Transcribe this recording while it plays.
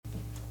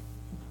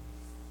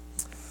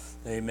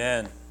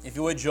Amen. If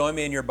you would join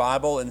me in your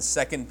Bible in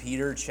 2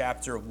 Peter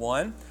chapter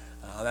 1.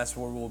 That's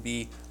where we'll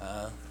be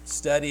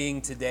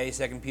studying today,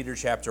 2 Peter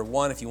chapter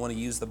 1. If you want to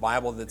use the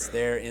Bible that's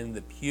there in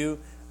the pew,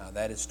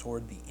 that is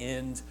toward the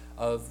end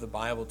of the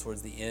Bible,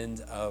 towards the end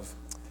of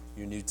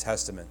your New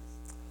Testament.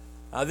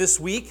 This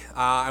week,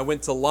 I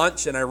went to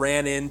lunch and I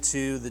ran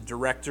into the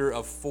director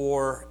of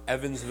For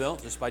Evansville,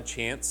 just by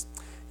chance.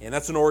 And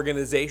that's an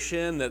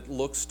organization that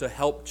looks to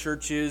help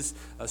churches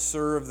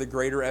serve the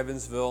greater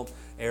Evansville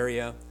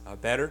area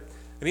better.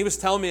 And he was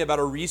telling me about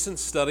a recent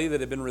study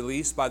that had been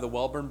released by the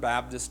Welborn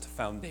Baptist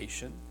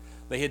Foundation.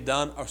 They had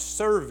done a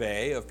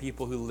survey of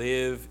people who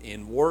live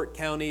in Warwick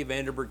County,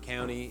 Vanderburgh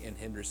County, and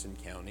Henderson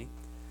County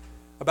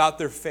about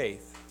their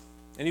faith.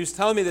 And he was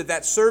telling me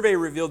that survey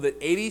revealed that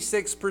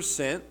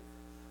 86%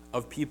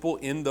 of people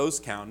in those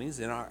counties,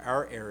 in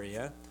our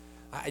area,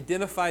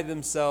 identify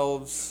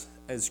themselves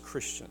as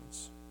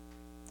Christians.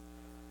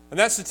 And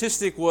that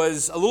statistic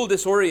was a little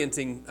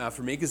disorienting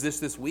for me because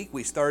this week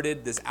we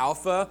started this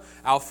Alpha.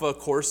 Alpha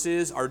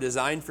courses are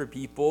designed for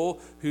people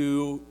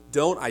who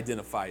don't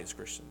identify as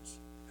Christians,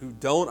 who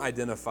don't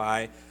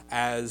identify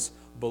as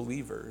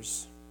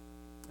believers.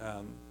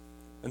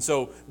 And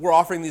so we're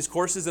offering these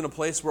courses in a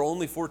place where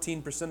only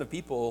 14% of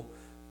people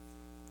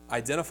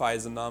identify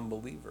as a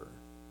non-believer.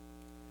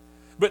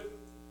 But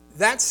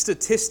that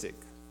statistic,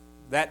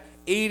 that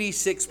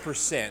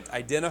 86%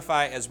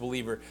 identify as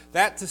believer.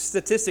 That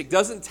statistic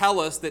doesn't tell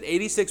us that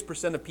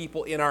 86% of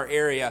people in our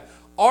area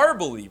are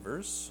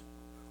believers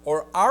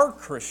or are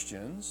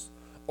Christians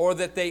or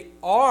that they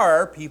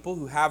are people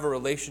who have a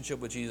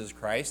relationship with Jesus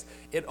Christ.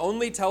 It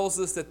only tells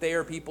us that they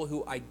are people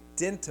who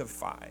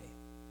identify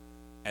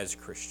as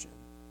Christian.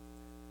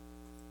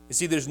 You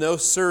see, there's no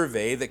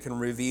survey that can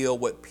reveal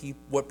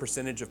what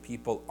percentage of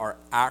people are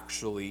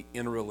actually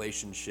in a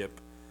relationship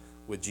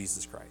with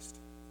Jesus Christ.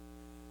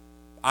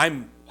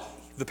 I'm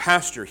the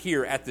pastor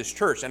here at this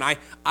church, and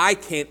I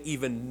can't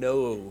even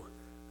know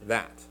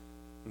that.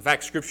 In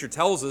fact, Scripture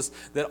tells us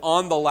that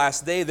on the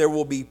last day there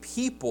will be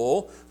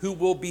people who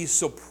will be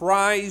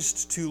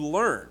surprised to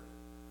learn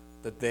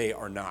that they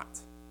are not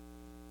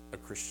a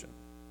Christian.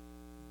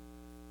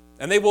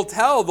 And they will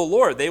tell the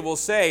Lord, they will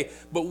say,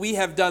 "But we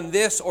have done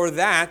this or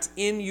that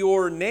in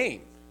your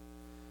name."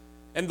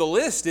 And the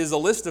list is a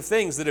list of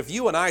things that if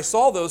you and I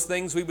saw those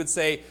things, we would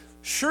say,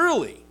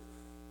 surely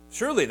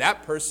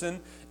that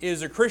person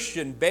is a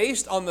Christian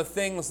based on the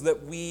things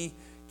that we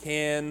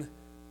can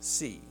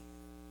see.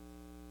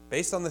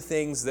 Based on the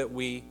things that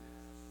we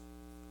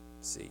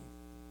see.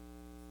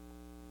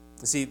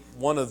 You see,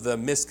 one of the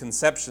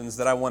misconceptions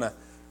that I want to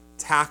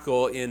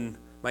tackle in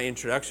my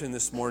introduction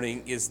this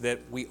morning is that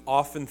we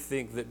often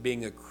think that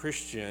being a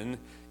Christian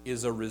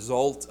is a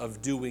result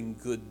of doing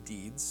good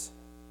deeds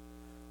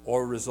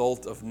or a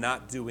result of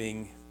not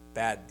doing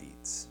bad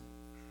deeds.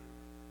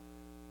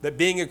 That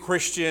being a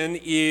Christian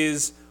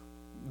is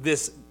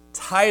this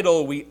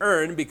title we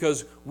earn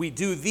because we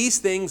do these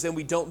things and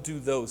we don't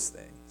do those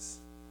things.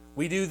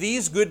 We do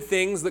these good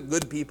things that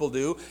good people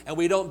do, and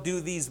we don't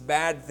do these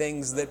bad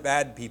things that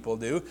bad people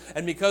do.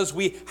 And because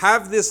we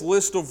have this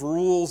list of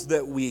rules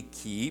that we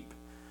keep,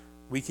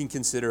 we can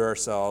consider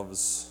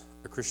ourselves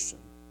a Christian.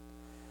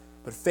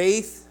 But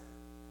faith,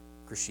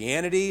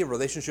 Christianity, a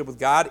relationship with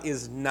God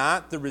is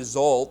not the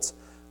result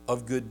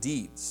of good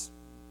deeds.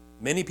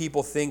 Many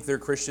people think they're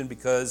Christian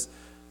because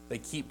they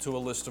keep to a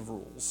list of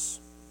rules.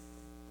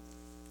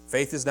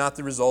 Faith is not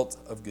the result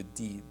of good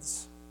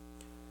deeds.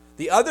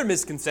 The other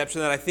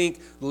misconception that I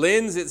think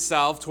lends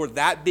itself toward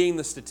that being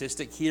the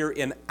statistic here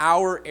in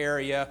our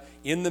area,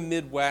 in the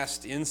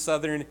Midwest, in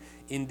southern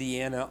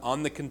Indiana,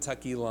 on the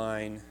Kentucky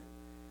line,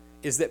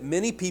 is that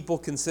many people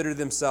consider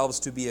themselves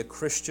to be a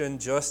Christian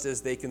just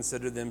as they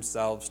consider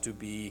themselves to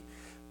be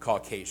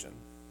Caucasian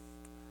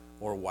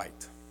or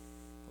white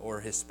or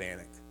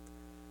Hispanic.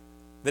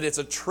 That it's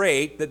a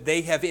trait that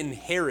they have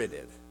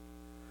inherited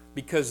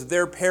because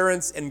their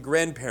parents and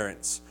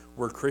grandparents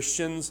were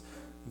Christians,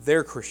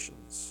 they're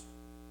Christians.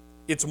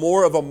 It's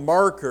more of a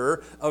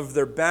marker of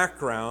their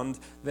background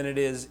than it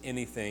is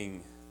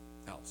anything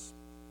else.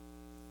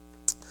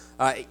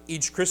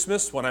 Each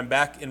Christmas, when I'm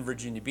back in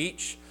Virginia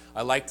Beach,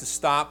 I like to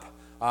stop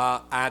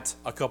at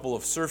a couple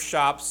of surf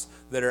shops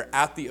that are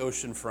at the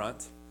ocean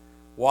front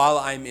while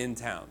I'm in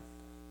town.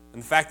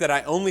 And the fact that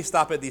I only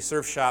stop at these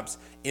surf shops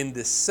in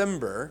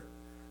December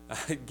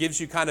it gives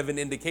you kind of an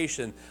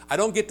indication. I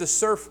don't get to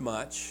surf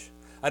much.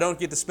 I don't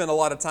get to spend a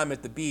lot of time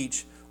at the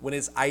beach when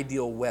it's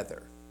ideal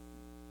weather.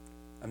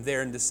 I'm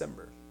there in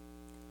December.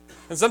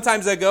 And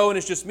sometimes I go and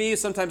it's just me.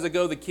 Sometimes I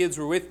go, the kids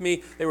were with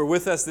me. They were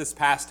with us this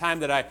past time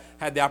that I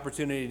had the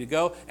opportunity to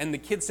go. And the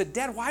kids said,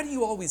 "Dad, why do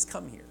you always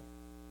come here?"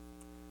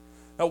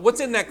 Now, what's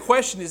in that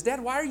question is,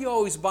 "Dad, why are you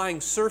always buying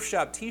surf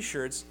shop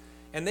t-shirts?"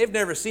 And they've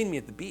never seen me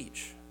at the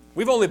beach.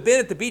 We've only been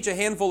at the beach a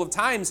handful of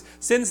times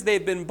since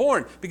they've been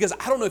born. Because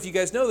I don't know if you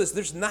guys know this,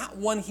 there's not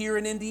one here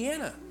in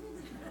Indiana.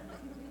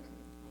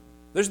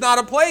 There's not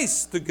a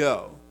place to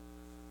go.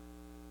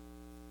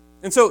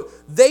 And so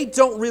they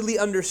don't really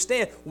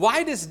understand.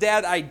 Why does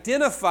Dad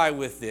identify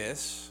with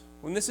this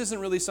when this isn't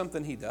really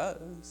something he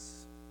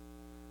does?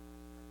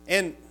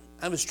 And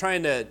I was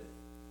trying to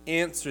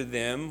answer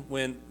them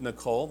when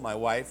Nicole, my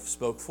wife,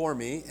 spoke for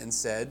me and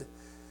said,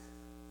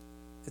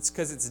 it's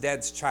because it's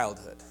Dad's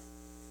childhood.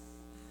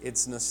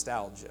 It's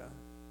nostalgia.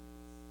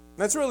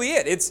 That's really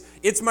it.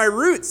 It's my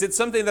roots. It's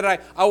something that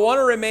I want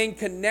to remain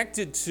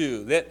connected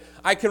to, that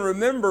I can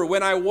remember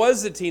when I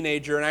was a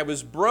teenager and I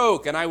was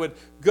broke and I would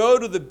go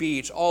to the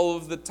beach all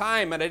of the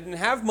time and I didn't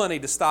have money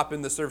to stop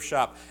in the surf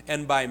shop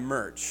and buy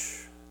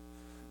merch.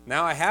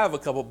 Now I have a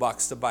couple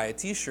bucks to buy a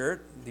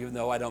t-shirt, even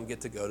though I don't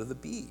get to go to the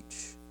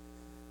beach.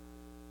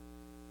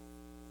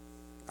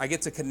 I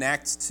get to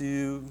connect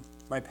to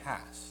my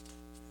past.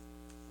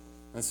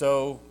 And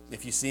so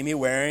if you see me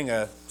wearing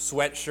a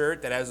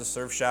sweatshirt that has a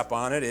surf shop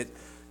on it, it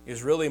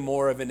is really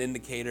more of an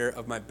indicator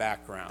of my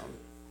background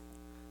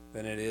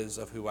than it is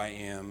of who I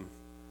am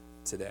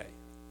today.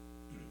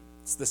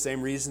 It's the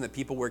same reason that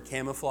people wear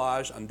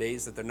camouflage on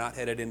days that they're not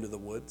headed into the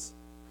woods,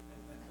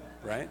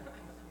 right?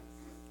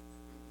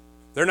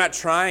 They're not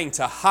trying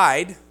to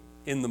hide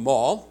in the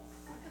mall,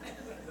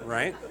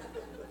 right?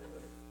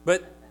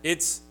 But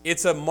it's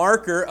a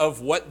marker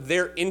of what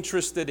they're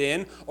interested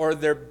in or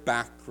their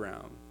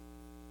background.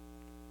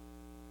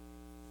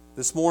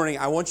 This morning,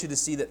 I want you to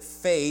see that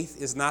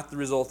faith is not the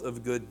result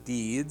of good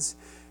deeds,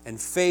 and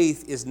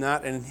faith is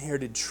not an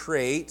inherited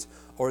trait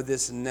or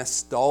this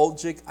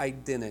nostalgic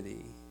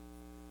identity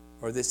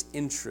or this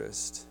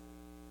interest.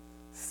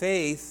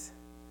 Faith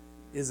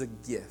is a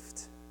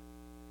gift.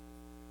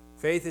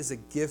 Faith is a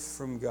gift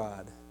from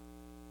God.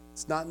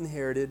 It's not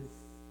inherited.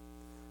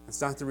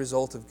 It's not the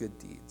result of good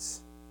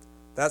deeds.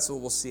 That's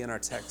what we'll see in our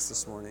text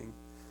this morning.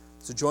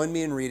 So join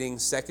me in reading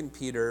 2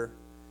 Peter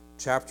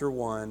chapter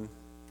 1,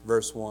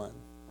 verse 1.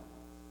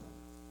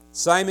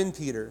 Simon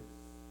Peter,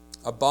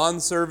 a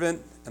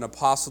bondservant and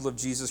apostle of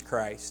Jesus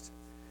Christ,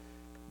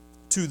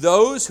 to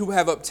those who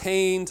have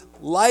obtained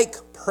like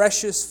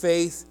precious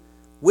faith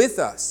with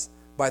us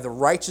by the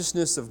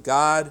righteousness of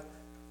God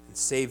and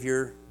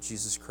Savior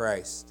Jesus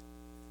Christ.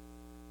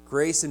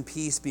 Grace and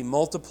peace be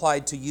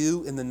multiplied to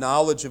you in the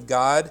knowledge of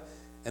God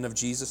and of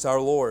Jesus our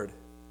Lord,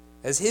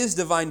 as His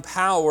divine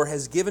power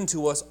has given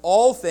to us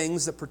all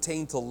things that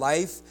pertain to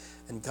life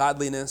and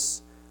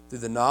godliness through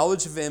the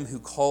knowledge of Him who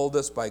called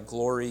us by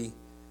glory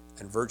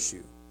and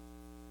virtue,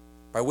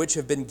 by which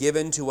have been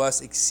given to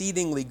us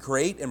exceedingly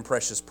great and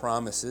precious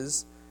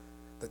promises,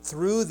 that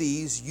through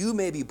these you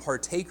may be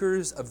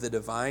partakers of the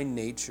divine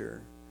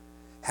nature,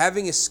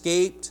 having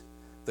escaped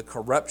the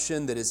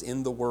corruption that is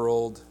in the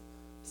world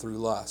through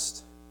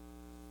lust.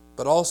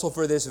 But also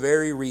for this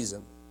very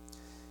reason,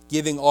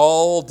 giving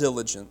all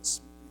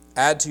diligence,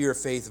 add to your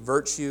faith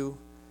virtue,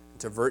 and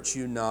to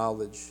virtue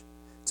knowledge,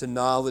 to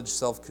knowledge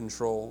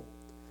self-control,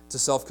 to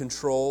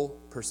self-control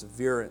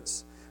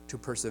perseverance, to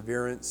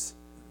perseverance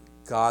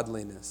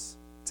godliness,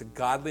 to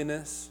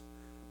godliness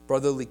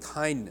brotherly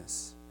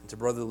kindness, and to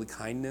brotherly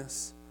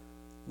kindness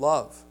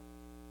love.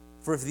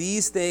 For if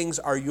these things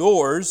are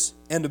yours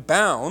and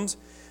abound,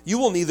 you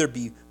will neither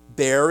be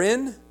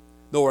barren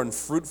nor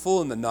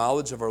unfruitful in the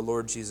knowledge of our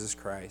Lord Jesus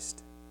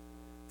Christ.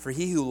 For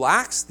he who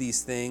lacks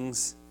these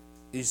things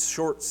is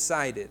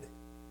short-sighted,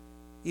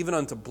 even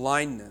unto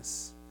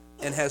blindness,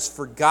 and has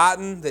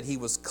forgotten that he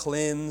was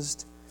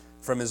cleansed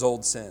from his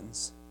old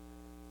sins.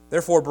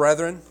 Therefore,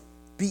 brethren,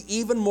 be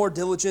even more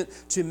diligent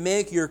to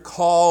make your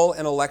call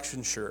and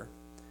election sure.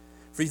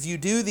 For if you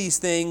do these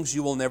things,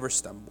 you will never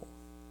stumble.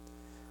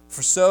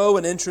 For so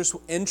an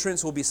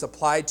entrance will be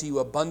supplied to you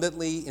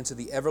abundantly into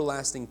the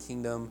everlasting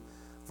kingdom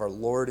of our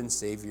Lord and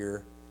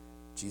Savior,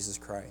 Jesus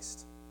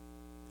Christ.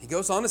 He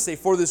goes on to say,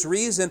 for this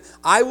reason,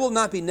 I will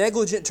not be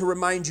negligent to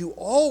remind you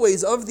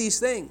always of these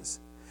things.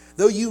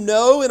 Though you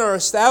know and are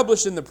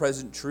established in the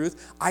present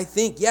truth, I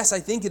think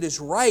it is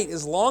right,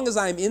 as long as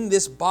I am in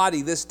this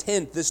body, this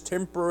tent, this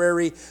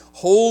temporary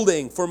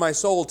holding for my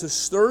soul, to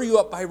stir you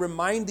up by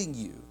reminding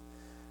you,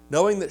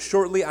 knowing that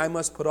shortly I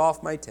must put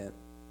off my tent,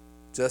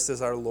 just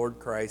as our Lord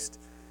Christ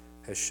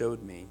has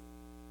showed me.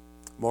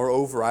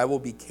 Moreover, I will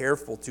be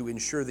careful to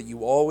ensure that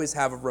you always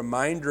have a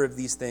reminder of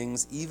these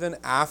things, even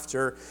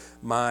after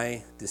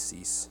my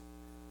decease.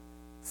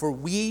 For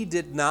we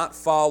did not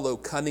follow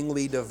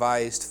cunningly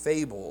devised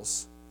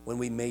fables when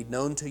we made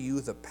known to you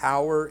the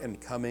power and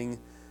coming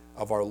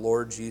of our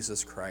Lord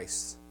Jesus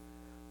Christ,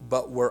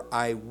 but were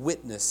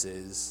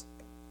eyewitnesses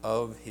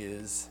of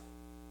his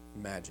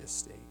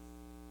majesty.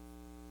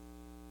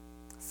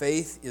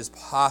 Faith is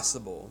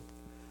possible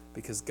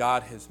because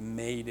God has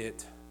made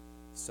it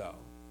so.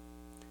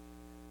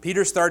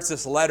 Peter starts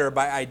this letter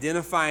by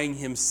identifying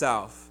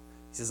himself.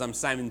 He says, I'm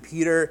Simon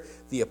Peter,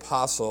 the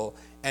apostle,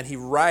 and he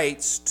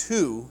writes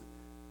to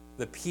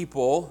the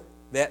people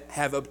that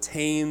have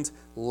obtained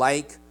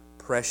like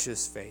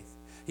precious faith.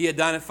 He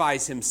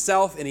identifies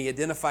himself and he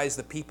identifies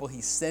the people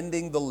he's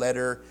sending the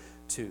letter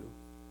to.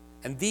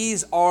 And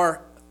these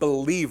are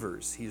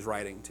believers he's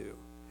writing to.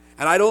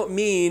 And I don't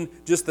mean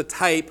just the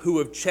type who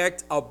have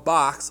checked a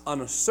box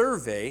on a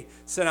survey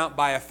sent out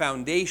by a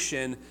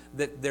foundation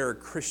that they're a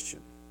Christian.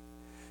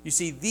 You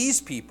see,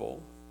 these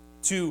people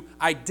to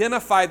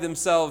identify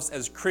themselves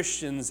as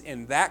Christians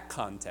in that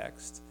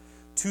context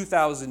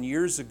 2,000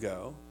 years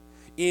ago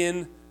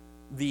in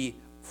the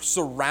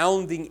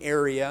surrounding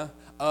area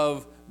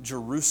of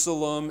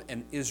Jerusalem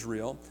and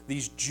Israel,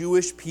 these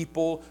Jewish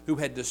people who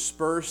had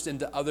dispersed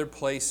into other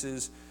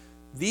places.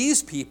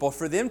 These people,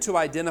 for them to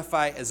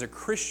identify as a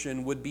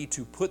Christian would be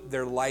to put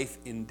their life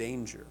in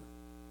danger.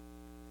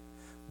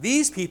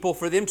 These people,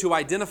 for them to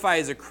identify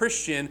as a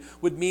Christian,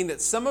 would mean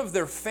that some of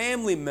their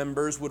family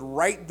members would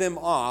write them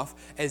off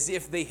as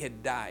if they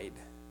had died.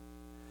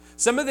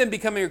 Some of them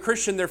becoming a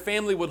Christian, their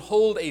family would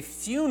hold a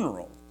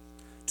funeral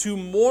to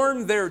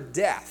mourn their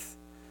death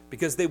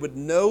because they would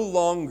no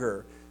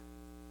longer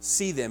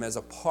see them as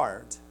a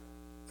part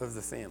of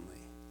the family.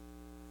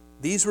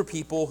 These were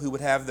people who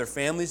would have their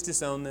families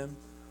disown them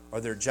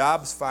or their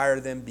jobs fire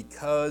them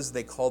because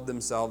they called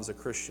themselves a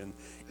Christian.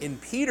 In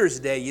Peter's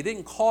day, you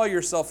didn't call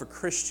yourself a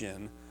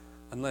Christian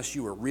unless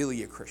you were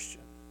really a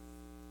Christian.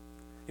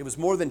 It was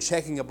more than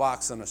checking a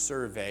box on a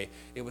survey.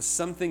 It was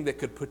something that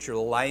could put your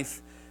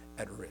life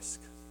at risk.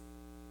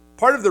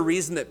 Part of the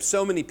reason that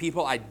so many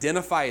people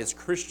identify as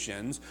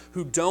Christians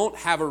who don't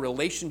have a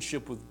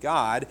relationship with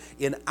God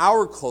in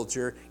our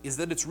culture is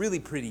that it's really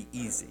pretty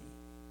easy.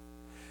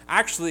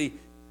 Actually,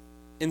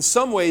 in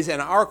some ways in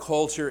our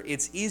culture,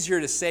 it's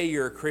easier to say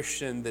you're a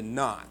Christian than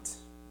not.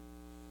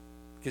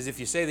 Because if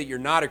you say that you're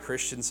not a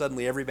Christian,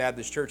 suddenly every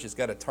Baptist church has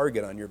got a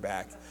target on your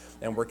back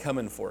and we're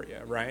coming for you,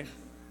 right?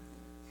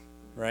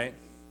 Right?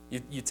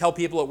 You tell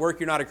people at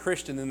work you're not a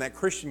Christian, and that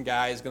Christian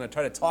guy is going to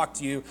try to talk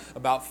to you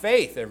about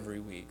faith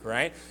every week,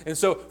 right? And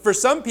so for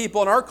some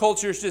people in our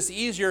culture, it's just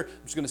easier.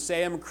 I'm just going to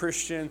say I'm a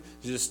Christian.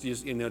 Just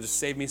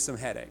save me some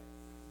headache,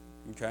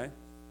 okay?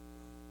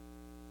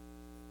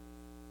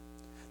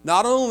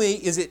 Not only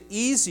is it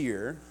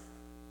easier,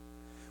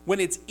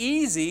 when it's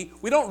easy,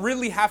 we don't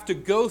really have to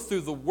go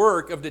through the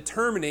work of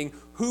determining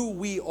who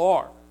we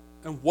are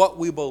and what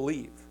we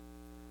believe.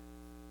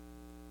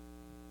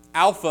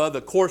 Alpha,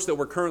 the course that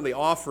we're currently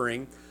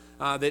offering,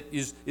 that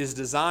is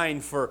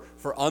designed for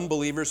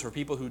unbelievers, for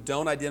people who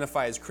don't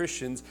identify as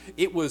Christians,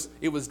 it was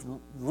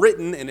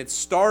written and it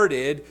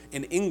started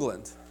in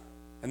England.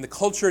 And the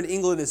culture in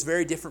England is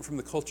very different from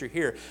the culture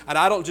here. And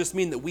I don't just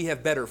mean that we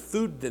have better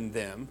food than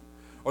them,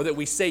 or that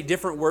we say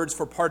different words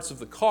for parts of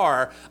the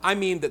car. I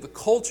mean that the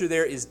culture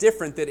there is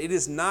different, that it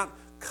is not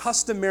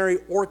customary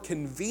or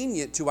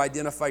convenient to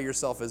identify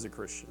yourself as a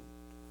Christian.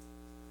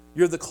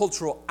 You're the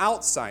cultural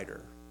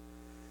outsider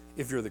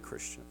if you're the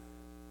Christian.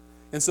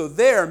 And so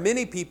there,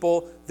 many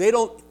people, they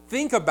don't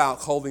think about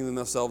calling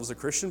themselves a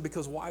Christian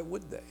because why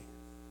would they?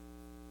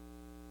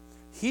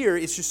 Here,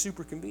 it's just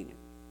super convenient.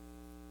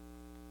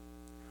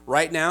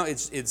 Right now,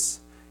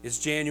 it's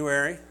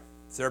January,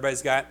 so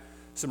everybody's got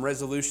some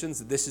resolutions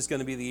that this is going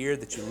to be the year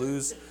that you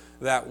lose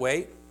that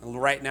weight.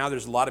 And right now,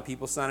 there's a lot of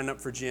people signing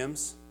up for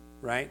gyms,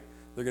 right?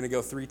 They're going to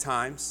go 3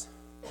 times,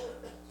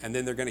 and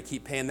then they're going to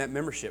keep paying that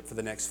membership for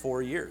the next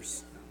 4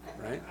 years,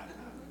 right?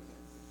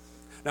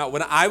 Now,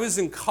 when I was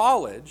in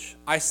college,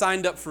 I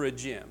signed up for a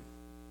gym,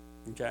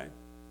 okay?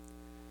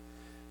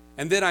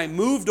 And then I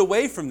moved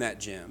away from that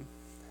gym,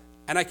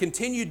 and I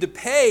continued to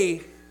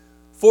pay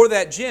for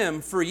that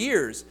gym for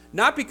years.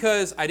 Not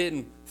because I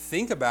didn't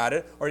think about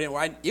it,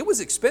 it was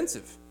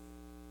expensive.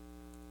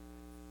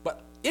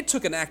 But it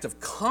took an act of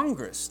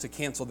Congress to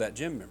cancel that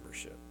gym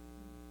membership.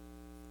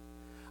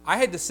 I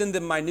had to send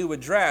them my new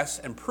address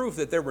and proof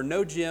that there were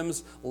no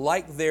gyms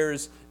like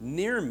theirs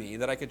near me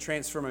that I could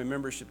transfer my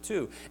membership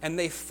to. And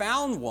they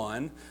found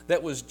one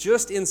that was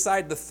just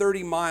inside the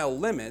 30-mile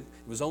limit.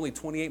 It was only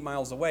 28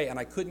 miles away, and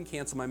I couldn't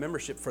cancel my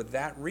membership for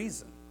that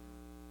reason.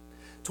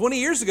 20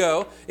 years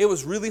ago, it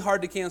was really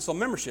hard to cancel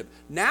membership.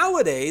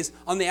 Nowadays,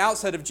 on the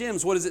outside of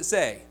gyms, what does it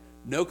say?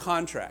 No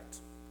contract.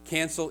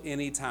 Cancel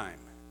anytime.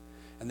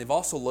 And they've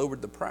also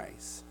lowered the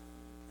price.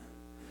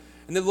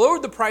 And they've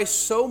lowered the price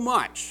so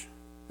much.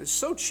 It's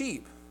so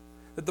cheap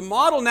that the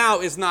model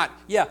now is not,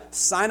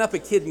 sign up a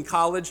kid in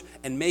college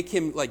and make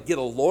him get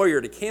a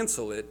lawyer to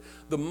cancel it.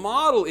 The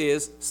model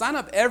is sign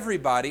up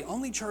everybody,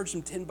 only charge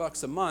them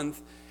 $10 a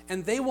month,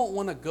 and they won't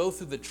want to go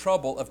through the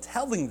trouble of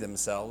telling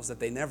themselves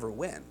that they never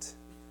went.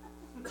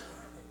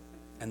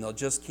 And they'll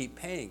just keep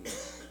paying.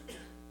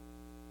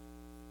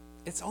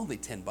 It's only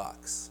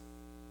 $10.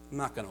 I'm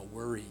not going to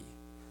worry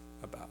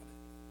about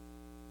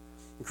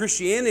it. And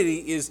Christianity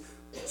is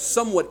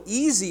somewhat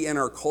easy in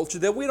our culture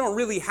that we don't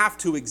really have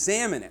to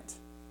examine it.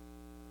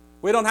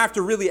 We don't have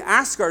to really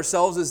ask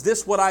ourselves, is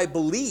this what I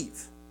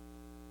believe?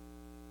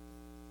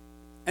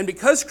 And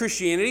because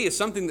Christianity is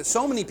something that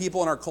so many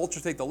people in our culture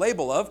take the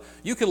label of,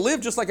 you can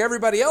live just like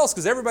everybody else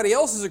because everybody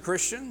else is a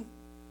Christian.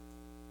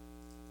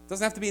 It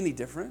doesn't have to be any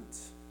different.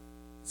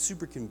 It's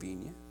super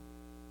convenient.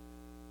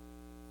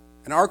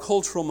 In our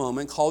cultural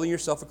moment, calling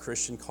yourself a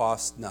Christian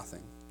costs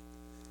nothing,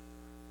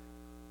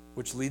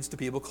 which leads to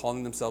people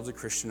calling themselves a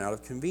Christian out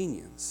of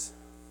convenience.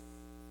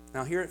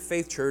 Now, here at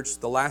Faith Church,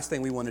 the last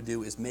thing we want to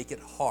do is make it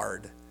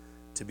hard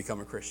to become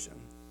a Christian.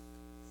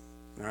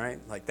 All right?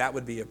 That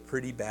would be a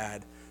pretty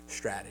bad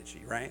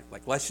strategy, right?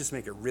 Let's just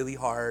make it really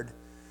hard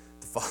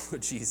to follow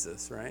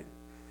Jesus, right?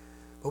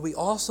 But we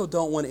also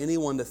don't want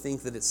anyone to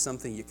think that it's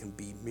something that can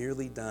be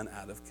merely done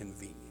out of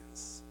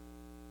convenience.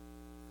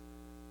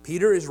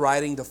 Peter is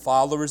writing to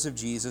followers of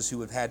Jesus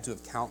who have had to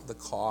count the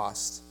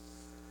cost.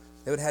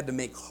 They would have had to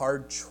make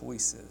hard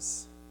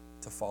choices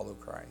to follow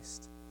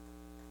Christ.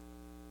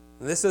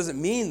 And this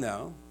doesn't mean,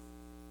 though,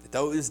 that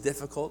though it was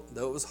difficult,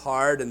 though it was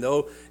hard, and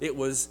though it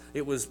was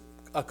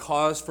a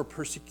cause for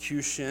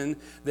persecution,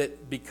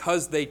 that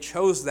because they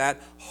chose that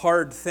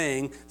hard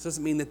thing, this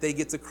doesn't mean that they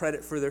get the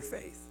credit for their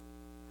faith.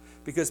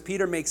 Because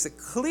Peter makes it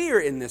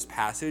clear in this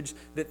passage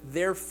that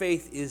their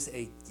faith is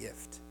a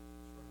gift.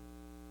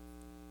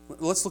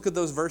 Let's look at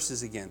those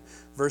verses again.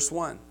 Verse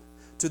 1.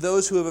 To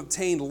those who have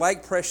obtained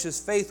like precious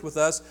faith with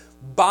us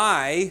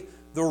by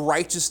the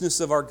righteousness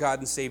of our God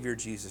and Savior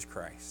Jesus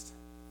Christ.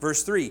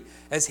 Verse 3.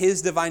 As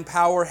his divine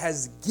power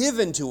has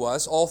given to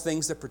us all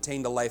things that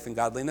pertain to life and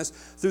godliness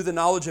through the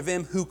knowledge of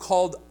him who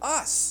called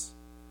us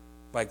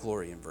by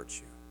glory and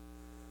virtue.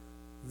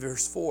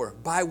 Verse 4.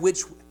 By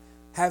which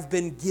have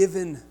been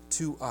given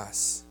to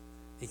us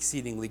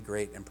exceedingly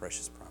great and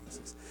precious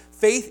promises.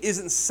 Faith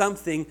isn't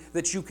something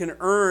that you can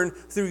earn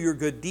through your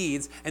good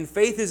deeds, and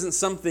faith isn't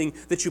something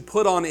that you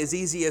put on as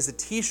easy as a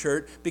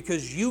t-shirt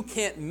because you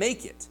can't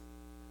make it.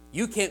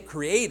 You can't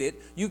create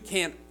it. You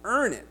can't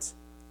earn it.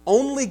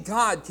 Only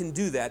God can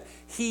do that.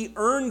 He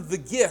earned the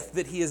gift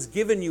that he has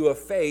given you of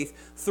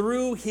faith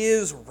through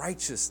his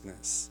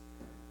righteousness.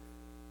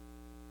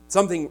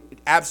 Something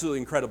absolutely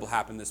incredible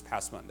happened this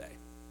past Monday.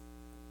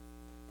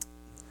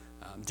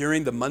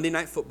 During the Monday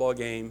night football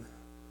game,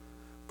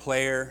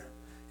 player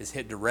is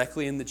hit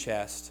directly in the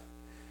chest.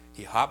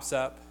 He hops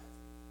up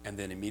and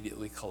then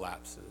immediately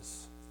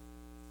collapses.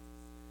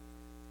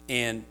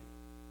 And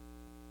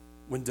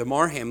when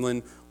Damar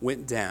Hamlin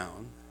went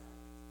down,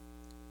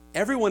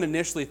 everyone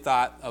initially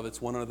thought of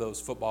it's one of those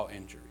football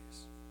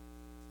injuries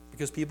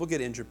because people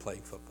get injured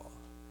playing football.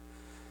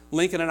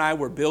 Lincoln and I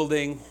were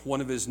building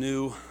one of his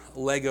new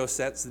Lego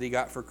sets that he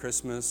got for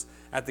Christmas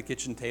at the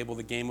kitchen table.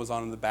 The game was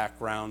on in the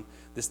background.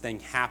 This thing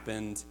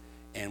happened,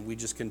 and we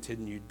just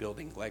continued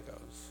building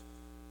Legos.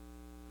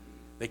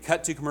 They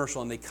cut to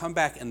commercial, and they come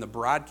back, and the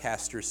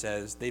broadcaster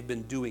says they've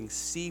been doing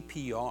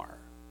CPR.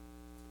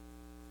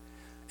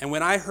 And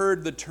when I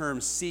heard the term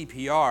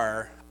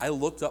CPR, I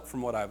looked up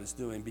from what I was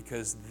doing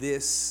because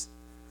this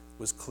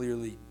was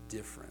clearly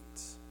different.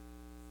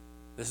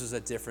 This was a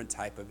different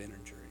type of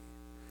injury.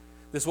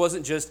 This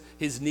wasn't just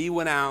his knee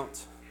went out.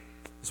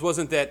 This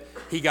wasn't that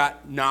he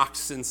got knocked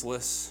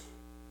senseless.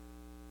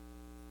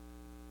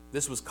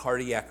 This was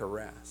cardiac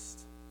arrest.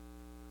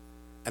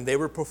 And they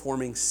were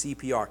performing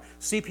CPR.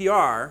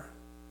 CPR,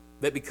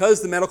 that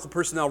because the medical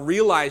personnel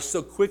realized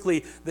so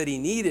quickly that he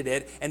needed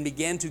it and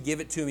began to give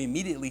it to him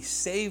immediately,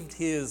 saved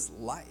his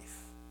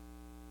life.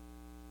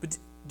 But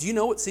do you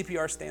know what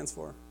CPR stands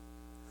for?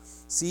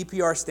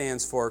 CPR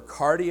stands for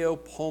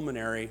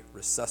cardiopulmonary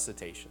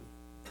resuscitation.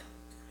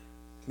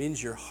 It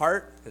means your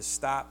heart has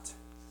stopped,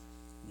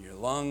 your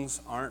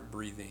lungs aren't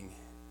breathing,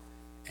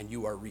 and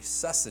you are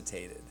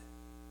resuscitated.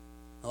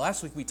 Now,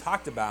 last week we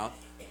talked about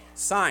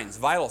signs,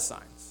 vital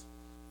signs.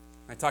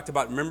 I talked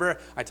about, remember,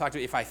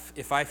 if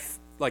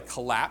I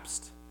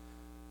collapsed,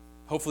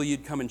 hopefully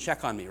you'd come and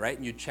check on me, right?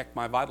 And you'd check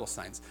my vital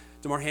signs.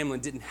 Damar Hamlin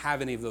didn't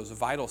have any of those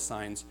vital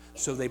signs,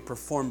 so they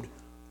performed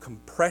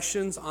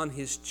compressions on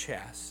his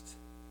chest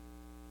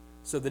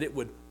so that it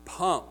would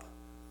pump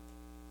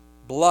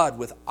blood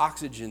with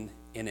oxygen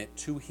in it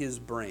to his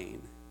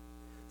brain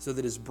so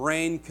that his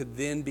brain could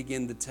then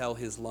begin to tell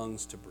his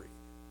lungs to breathe.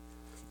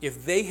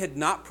 If they had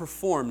not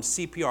performed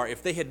CPR,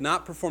 if they had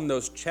not performed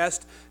those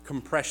chest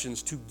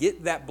compressions to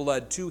get that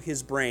blood to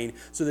his brain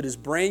so that his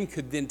brain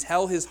could then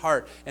tell his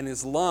heart and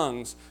his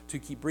lungs to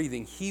keep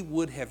breathing, he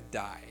would have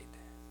died.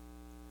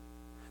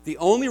 The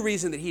only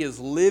reason that he is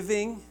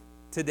living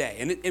today,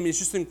 and it's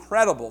just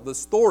incredible, the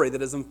story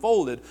that has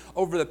unfolded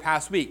over the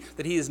past week,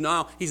 that he's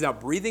now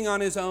breathing on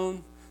his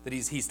own, that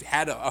he's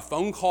had a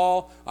phone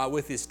call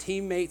with his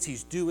teammates,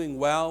 he's doing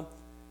well.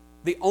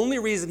 The only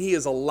reason he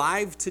is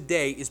alive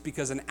today is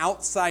because an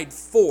outside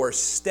force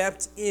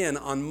stepped in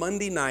on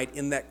Monday night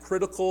in that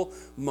critical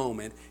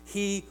moment.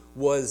 He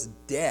was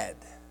dead,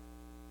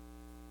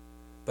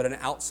 but an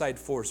outside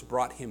force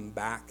brought him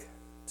back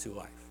to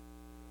life.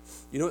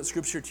 You know what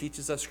Scripture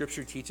teaches us?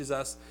 Scripture teaches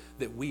us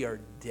that we are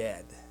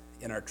dead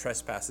in our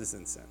trespasses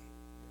and sin.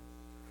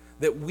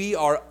 That we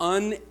are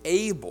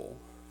unable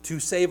to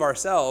save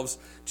ourselves,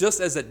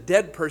 just as a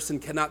dead person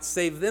cannot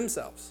save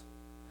themselves.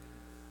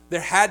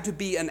 There had to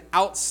be an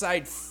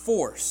outside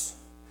force.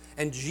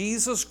 And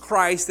Jesus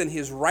Christ and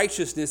his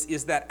righteousness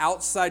is that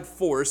outside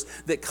force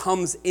that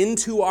comes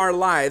into our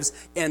lives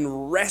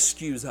and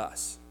rescues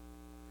us.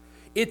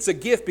 It's a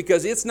gift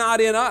because it's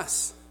not in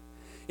us.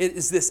 It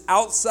is this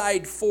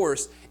outside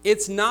force.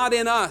 It's not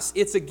in us.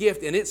 It's a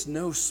gift, and it's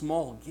no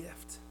small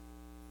gift.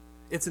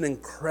 It's an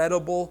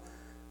incredible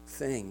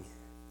thing.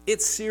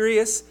 It's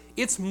serious.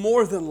 It's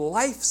more than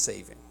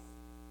life-saving.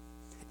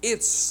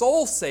 It's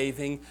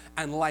soul-saving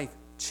and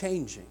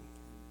life-changing.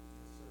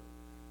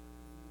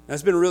 Now,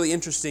 it's been really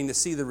interesting to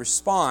see the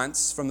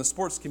response from the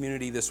sports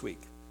community this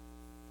week.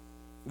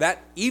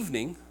 That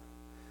evening,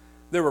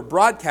 there were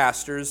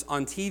broadcasters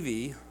on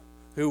TV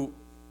who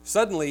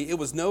suddenly it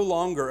was no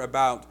longer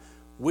about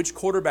which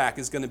quarterback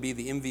is going to be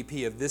the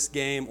MVP of this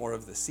game or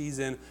of the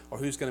season or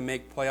who's going to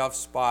make playoff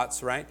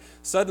spots, right?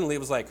 Suddenly it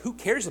was like, who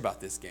cares about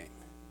this game?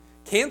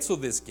 Cancel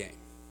this game.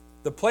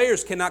 The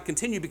players cannot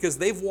continue because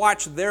they've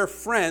watched their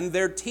friend,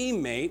 their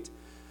teammate,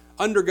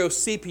 undergo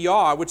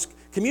CPR, which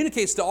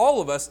communicates to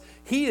all of us,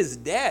 he is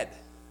dead.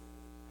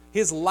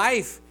 His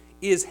life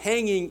is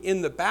hanging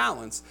in the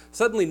balance.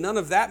 Suddenly none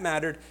of that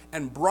mattered,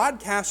 and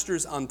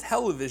broadcasters on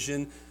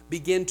television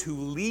began to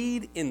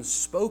lead in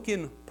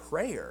spoken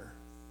prayer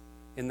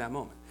in that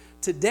moment.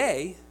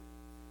 Today,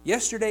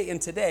 yesterday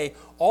and today,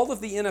 all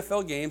of the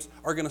NFL games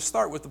are going to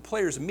start with the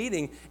players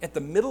meeting at the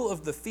middle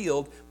of the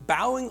field,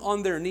 bowing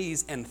on their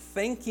knees and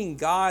thanking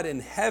God in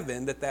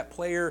heaven that that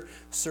player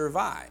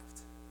survived.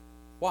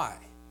 Why?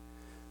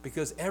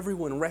 Because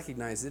everyone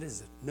recognizes it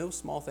is no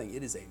small thing.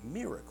 It is a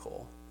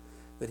miracle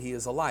that he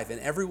is alive.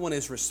 And everyone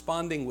is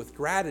responding with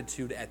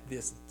gratitude at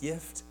this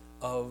gift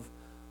of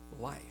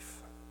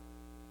life.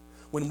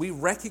 When we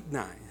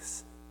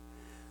recognize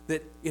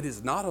that it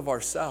is not of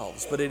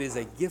ourselves, but it is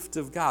a gift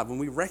of God, when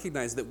we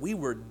recognize that we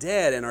were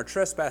dead in our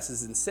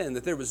trespasses and sin,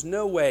 that there was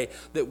no way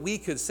that we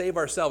could save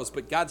ourselves,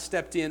 but God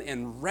stepped in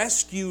and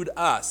rescued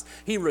us.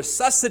 He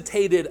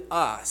resuscitated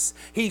us.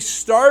 He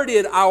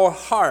started our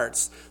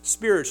hearts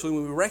spiritually.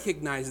 When we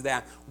recognize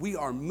that, we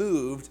are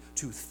moved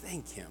to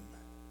thank him,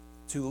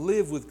 to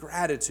live with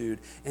gratitude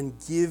and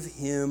give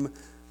him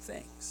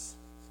thanks.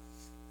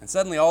 And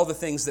suddenly all the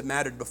things that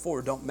mattered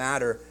before don't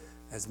matter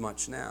as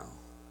much now.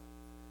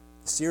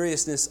 The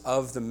seriousness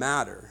of the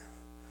matter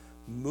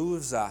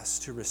moves us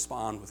to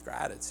respond with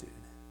gratitude.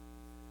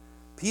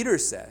 Peter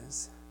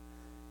says,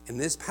 in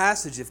this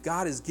passage, if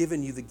God has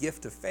given you the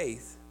gift of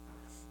faith,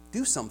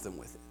 do something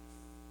with it.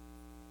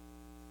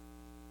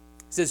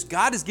 He says,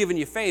 God has given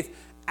you faith,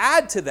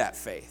 add to that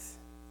faith.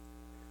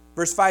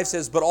 Verse 5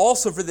 says, but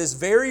also for this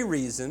very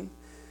reason,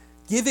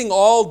 giving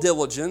all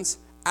diligence,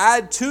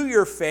 add to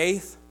your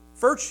faith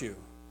virtue.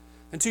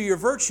 And to your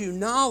virtue,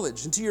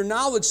 knowledge. And to your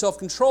knowledge,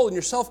 self-control. And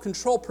your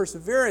self-control,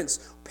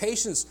 perseverance,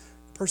 patience,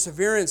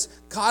 perseverance,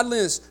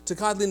 godliness. To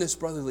godliness,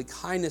 brotherly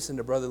kindness. And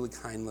to brotherly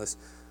kindness,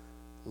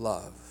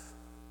 love.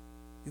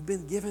 You've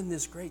been given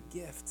this great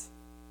gift.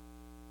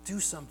 Do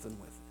something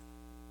with it.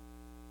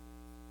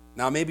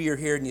 Now, maybe you're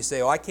here and you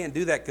say, oh, I can't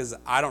do that because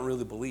I don't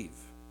really believe.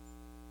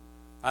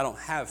 I don't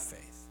have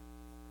faith.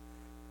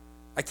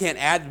 I can't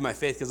add to my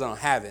faith because I don't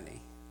have any.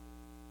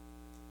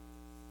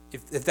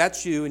 If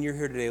that's you and you're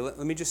here today, let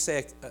me just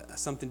say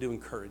something to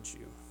encourage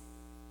you.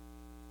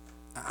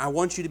 I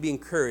want you to be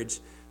encouraged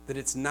that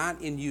it's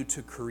not in you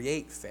to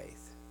create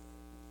faith.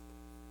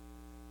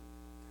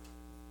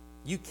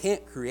 You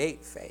can't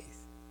create faith,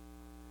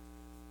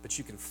 but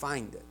you can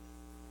find it.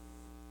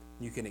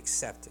 You can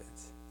accept it.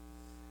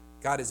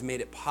 God has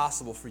made it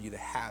possible for you to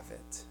have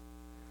it.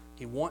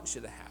 He wants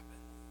you to have it.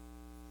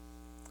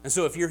 And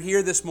so if you're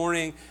here this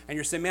morning and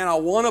you're saying, man, I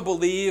want to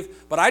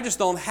believe, but I just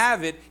don't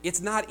have it,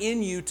 it's not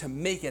in you to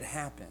make it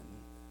happen.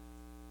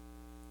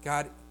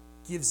 God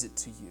gives it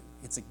to you.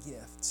 It's a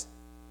gift.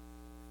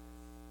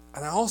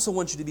 And I also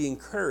want you to be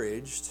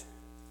encouraged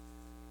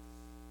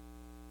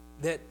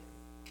that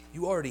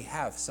you already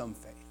have some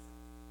faith.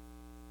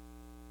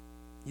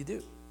 You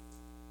do.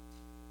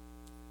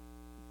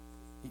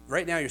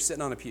 Right now you're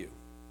sitting on a pew.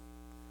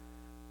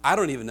 I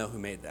don't even know who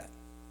made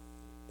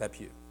that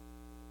pew.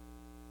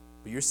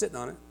 But you're sitting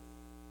on it.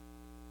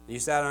 You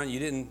sat on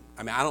it.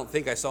 I don't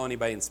think I saw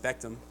anybody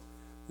inspect them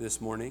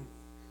this morning,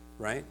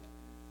 right?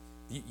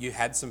 You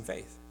had some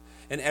faith.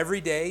 And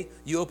every day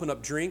you open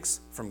up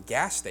drinks from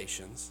gas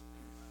stations.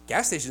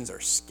 Gas stations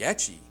are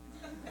sketchy.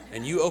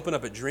 And you open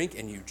up a drink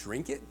and you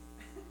drink it,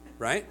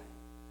 right?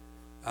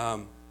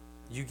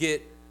 You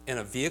get in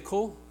a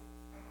vehicle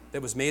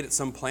that was made at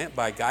some plant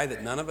by a guy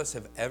that none of us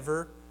have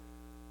ever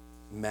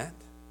met.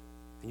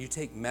 And you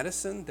take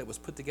medicine that was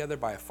put together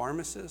by a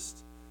pharmacist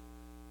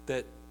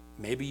that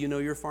maybe you know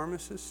your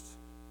pharmacist.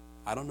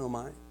 I don't know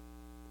mine.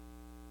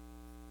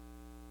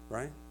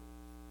 Right?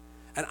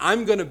 And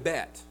I'm going to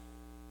bet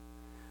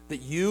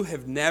that you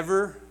have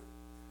never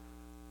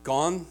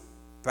gone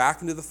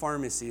back into the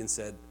pharmacy and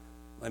said,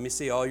 let me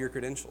see all your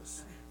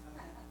credentials.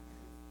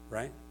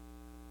 Right?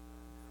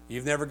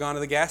 You've never gone to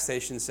the gas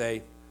station and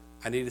say,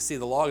 I need to see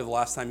the log of the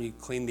last time you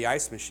cleaned the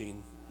ice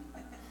machine.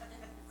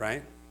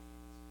 Right?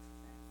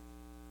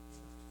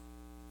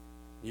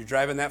 You're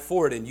driving that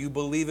Ford and you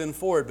believe in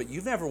Ford, but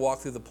you've never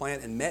walked through the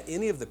plant and met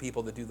any of the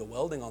people that do the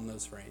welding on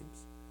those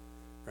frames,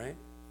 right?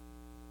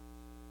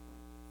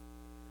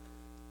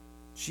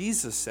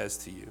 Jesus says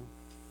to you,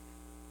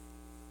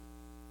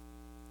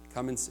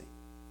 come and see.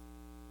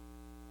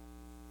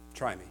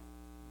 Try me.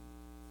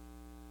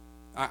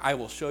 I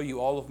will show you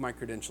all of my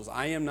credentials.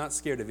 I am not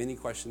scared of any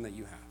question that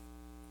you have.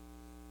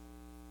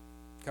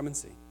 Come and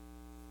see.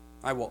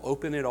 I will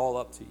open it all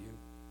up to you.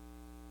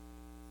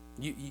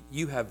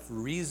 You have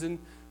reason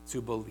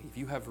to believe.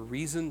 You have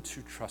reason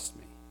to trust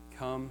me.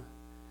 come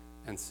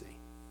and see.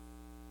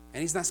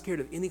 And he's not scared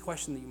of any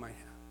question that you might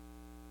have.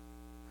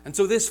 And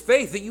so this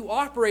faith that you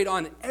operate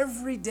on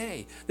every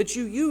day, that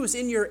you use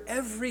in your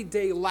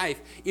everyday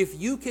life, if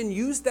you can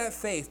use that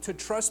faith to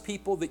trust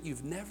people that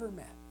you've never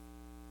met,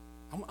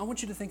 I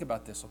want you to think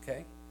about this,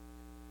 okay?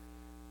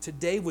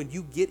 Today, when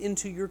you get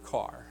into your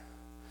car,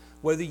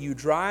 whether you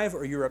drive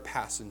or you're a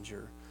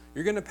passenger,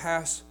 you're going to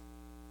pass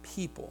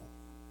people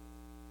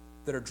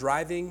that are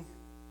driving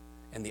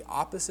in the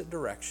opposite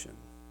direction,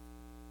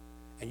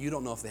 and you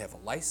don't know if they have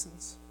a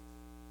license.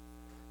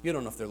 You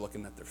don't know if they're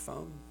looking at their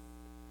phone.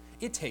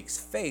 It takes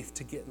faith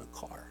to get in a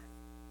car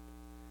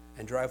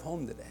and drive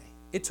home today.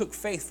 It took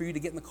faith for you to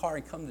get in the car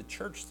and come to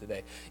church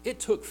today. It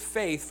took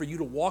faith for you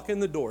to walk in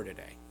the door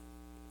today.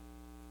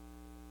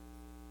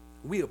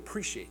 We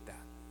appreciate that.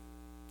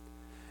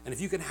 And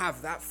if you can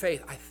have that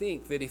faith, I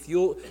think that if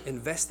you'll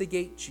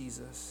investigate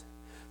Jesus,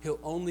 he'll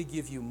only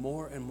give you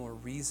more and more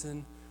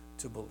reason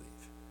to believe.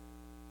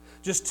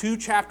 Just 2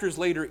 chapters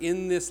later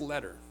in this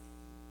letter,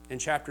 in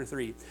chapter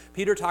 3,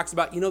 Peter talks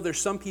about,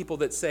 there's some people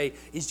that say,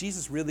 is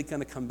Jesus really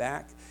going to come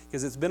back?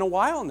 Because it's been a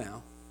while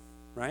now,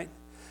 right?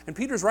 And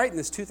Peter's writing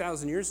this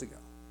 2,000 years ago.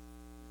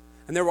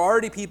 And there were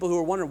already people who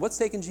were wondering, what's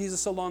taking Jesus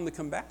so long to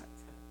come back?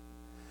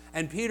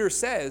 And Peter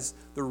says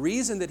the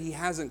reason that he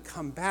hasn't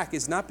come back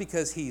is not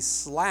because he's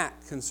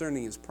slack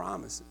concerning his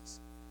promises.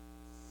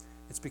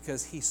 It's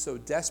because he so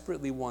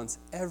desperately wants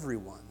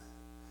everyone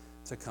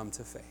to come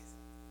to faith,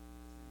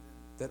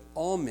 that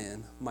all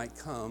men might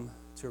come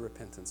to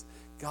repentance.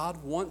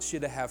 God wants you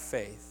to have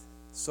faith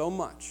so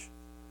much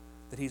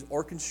that he's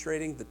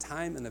orchestrating the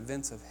time and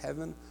events of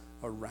heaven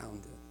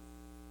around it.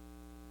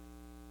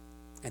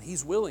 And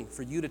he's willing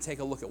for you to take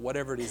a look at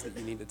whatever it is that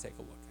you need to take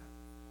a look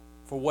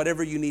at, for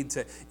whatever you need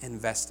to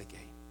investigate.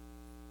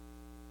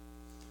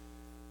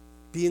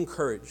 Be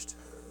encouraged.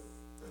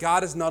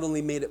 God has not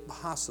only made it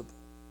possible,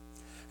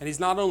 and he's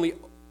not only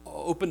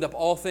opened up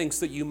all things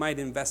that you might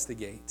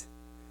investigate,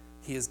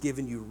 he has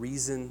given you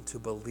reason to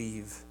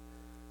believe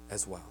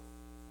as well.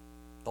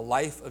 The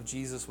life of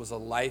Jesus was a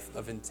life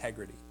of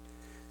integrity.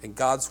 And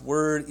God's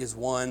word is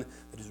one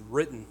that is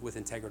written with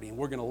integrity. And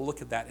we're going to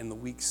look at that in the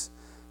weeks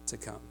to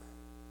come.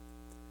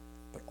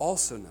 But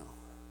also know,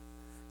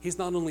 he's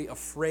not only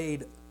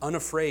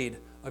unafraid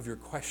of your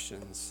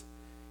questions,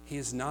 he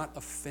is not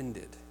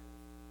offended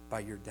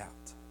by your doubt.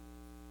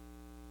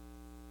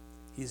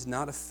 He's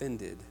not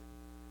offended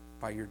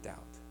by your doubt.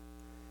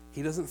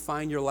 He doesn't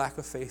find your lack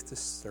of faith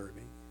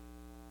disturbing.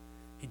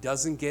 He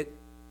doesn't get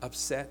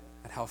upset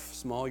at how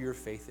small your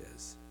faith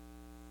is.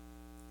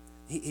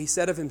 He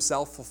said of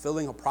himself,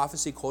 fulfilling a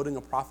prophecy, quoting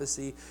a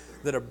prophecy,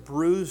 that a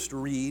bruised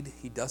reed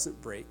he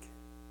doesn't break,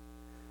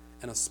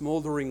 and a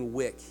smoldering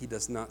wick he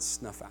does not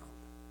snuff out.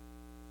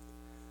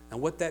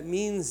 And what that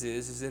means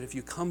is that if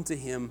you come to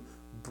him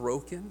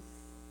broken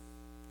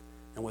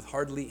and with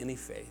hardly any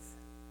faith,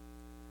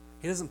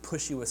 he doesn't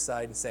push you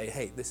aside and say,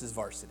 hey, this is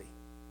varsity.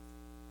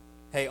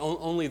 Hey,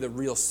 only the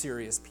real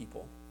serious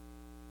people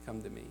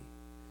come to me.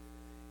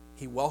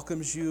 He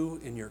welcomes you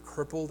in your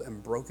crippled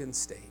and broken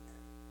state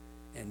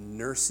and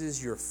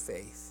nurses your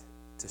faith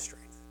to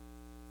strength.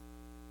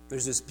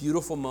 There's this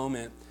beautiful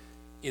moment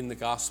in the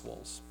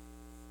Gospels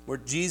where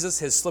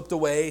Jesus has slipped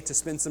away to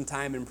spend some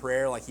time in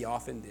prayer like he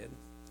often did.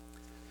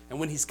 And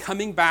when he's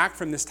coming back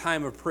from this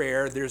time of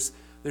prayer, there's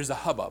a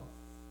hubbub.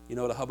 You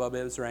know what a hubbub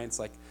is, right? It's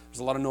like there's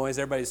a lot of noise.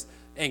 Everybody's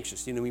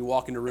anxious. When you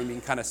walk into a room, you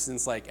can kind of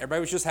sense like everybody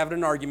was just having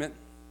an argument,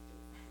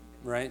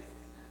 right?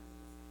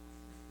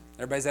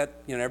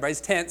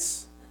 Everybody's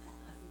tense.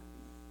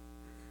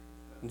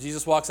 And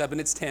Jesus walks up and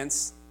it's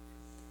tense.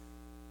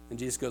 And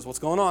Jesus goes, what's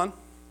going on?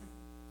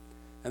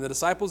 And the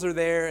disciples are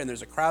there and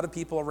there's a crowd of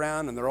people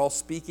around and they're all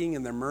speaking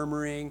and they're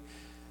murmuring.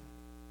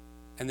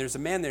 And there's a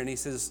man there and he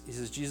says,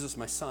 Jesus,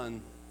 my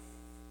son,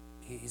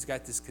 he's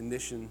got this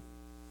condition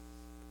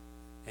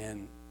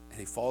and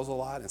he falls a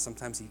lot, and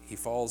sometimes he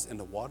falls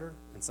into water,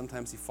 and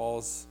sometimes he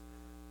falls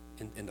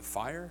into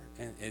fire,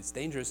 and it's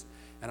dangerous.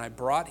 And I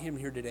brought him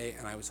here today,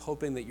 and I was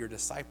hoping that your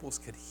disciples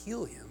could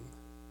heal him,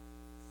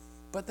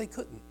 but they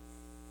couldn't.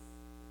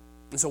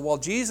 And so while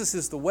Jesus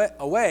is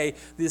away,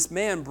 this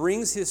man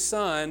brings his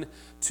son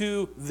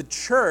to the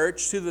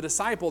church, to the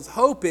disciples,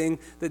 hoping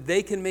that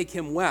they can make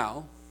him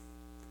well.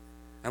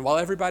 And while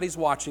everybody's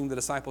watching, the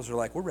disciples are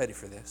like, we're ready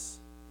for this.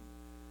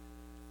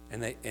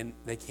 And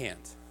they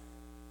can't.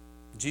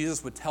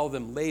 Jesus would tell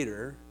them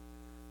later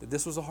that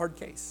this was a hard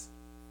case,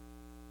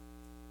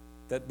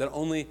 that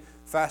only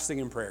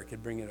fasting and prayer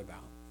could bring it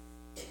about.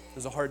 It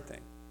was a hard thing.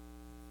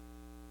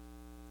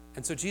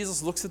 And so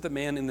Jesus looks at the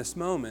man in this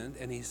moment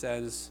and he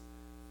says,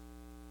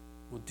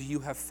 well, do you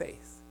have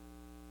faith?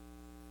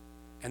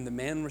 And the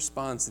man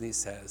responds and he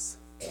says,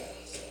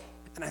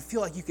 and I feel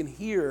like you can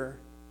hear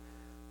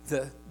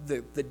the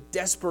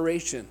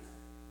desperation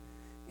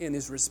in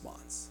his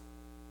response.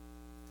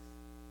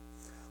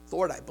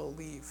 Lord, I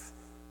believe.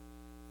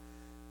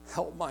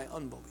 Help my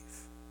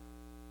unbelief.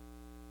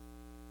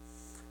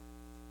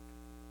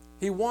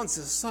 He wants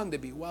his son to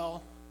be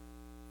well,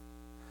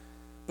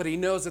 but he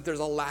knows that there's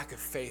a lack of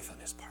faith on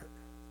his part.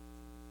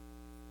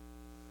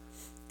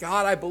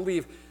 God, I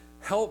believe.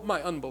 Help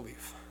my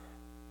unbelief.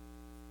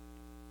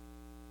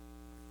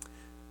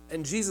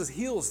 And Jesus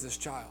heals this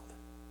child.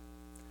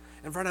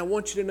 And friend, I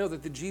want you to know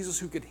that the Jesus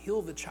who could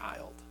heal the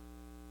child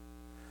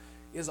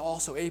is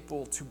also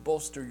able to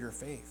bolster your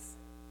faith,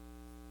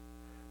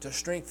 to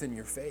strengthen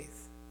your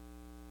faith,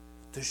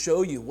 to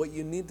show you what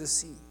you need to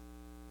see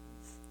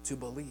to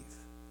believe.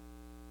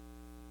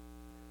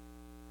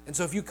 And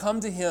so if you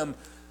come to him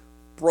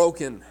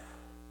broken,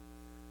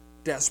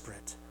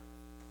 desperate,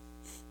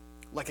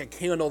 like a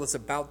candle that's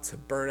about to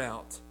burn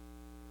out,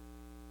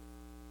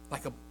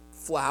 like a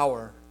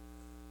flower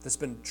that's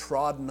been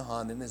trodden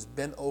on and is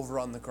bent over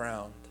on the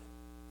ground,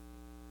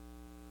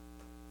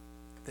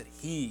 that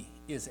he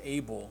is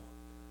able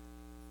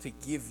to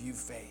give you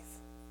faith,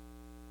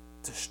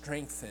 to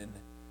strengthen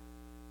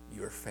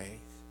your faith.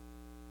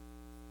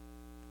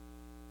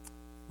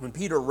 When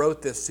Peter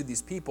wrote this to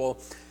these people,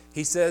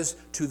 he says,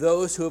 to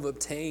those who have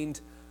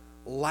obtained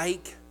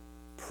like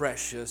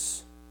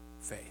precious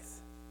faith.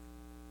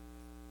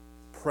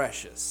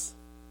 Precious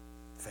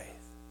faith.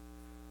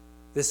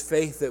 This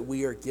faith that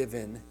we are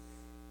given,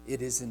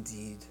 it is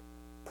indeed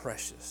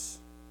precious.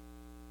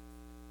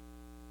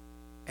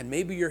 And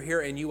maybe you're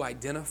here and you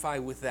identify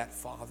with that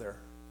father.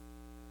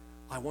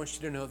 I want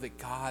you to know that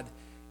God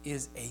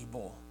is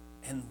able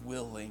and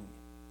willing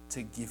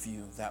to give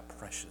you that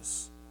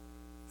precious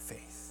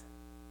faith.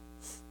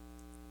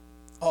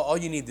 All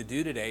you need to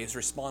do today is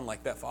respond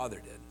like that father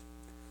did.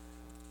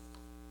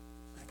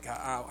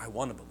 God, I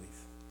want to believe.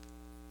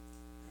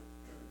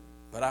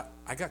 But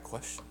I got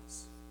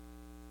questions.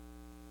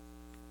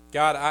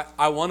 God,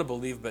 I want to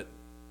believe, but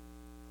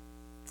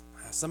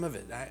some of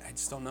it, I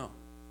just don't know.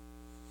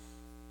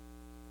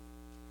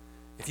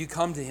 If you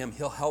come to him,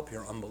 he'll help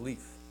your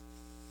unbelief.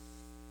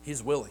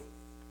 He's willing.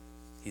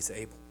 He's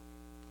able.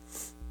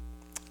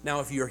 Now,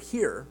 if you're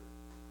here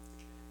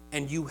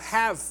and you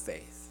have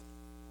faith,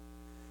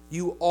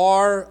 you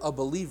are a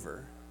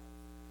believer,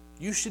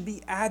 you should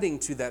be adding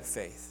to that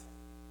faith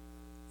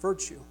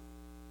virtue.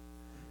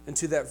 And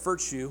to that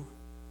virtue,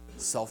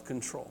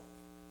 self-control.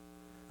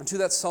 And to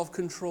that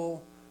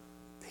self-control,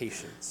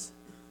 patience.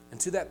 And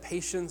to that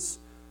patience,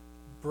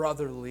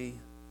 brotherly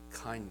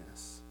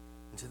kindness.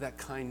 And to that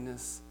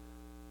kindness,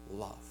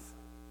 love.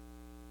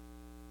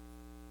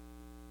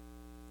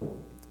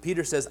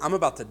 Peter says, I'm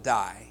about to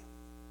die,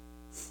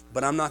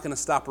 but I'm not going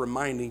to stop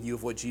reminding you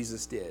of what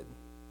Jesus did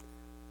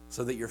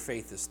so that your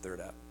faith is stirred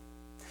up.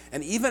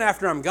 And even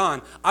after I'm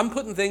gone, I'm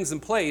putting things in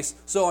place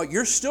so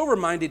you're still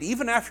reminded,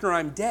 even after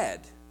I'm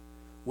dead,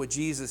 what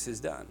Jesus has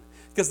done.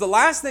 Because the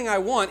last thing I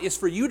want is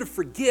for you to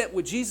forget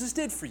what Jesus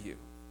did for you.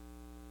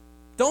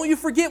 Don't you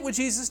forget what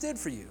Jesus did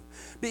for you.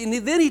 And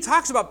then he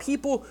talks about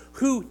people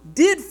who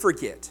did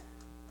forget.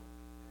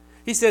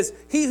 He says,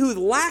 he who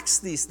lacks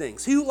these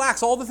things, he who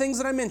lacks all the things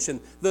that I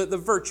mentioned, the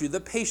virtue, the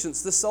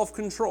patience, the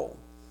self-control,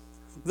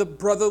 the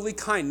brotherly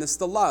kindness,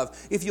 the love.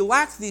 If you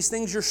lack these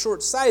things, you're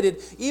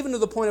short-sighted, even to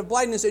the point of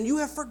blindness, and you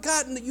have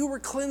forgotten that you were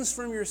cleansed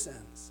from your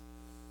sins.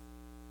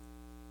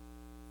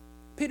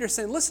 Peter's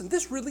saying, listen,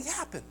 this really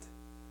happened.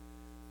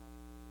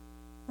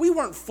 We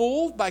weren't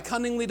fooled by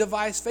cunningly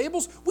devised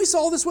fables. We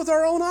saw this with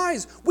our own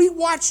eyes. We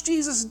watched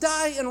Jesus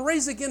die and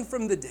rise again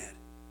from the dead.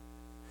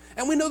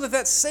 And we know that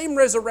that same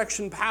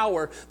resurrection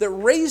power that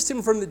raised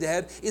him from the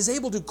dead is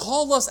able to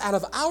call us out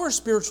of our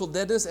spiritual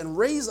deadness and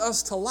raise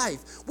us to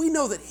life. We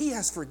know that he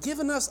has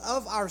forgiven us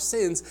of our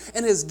sins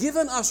and has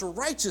given us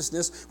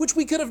righteousness, which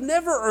we could have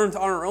never earned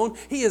on our own.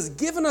 He has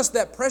given us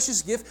that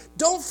precious gift.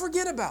 Don't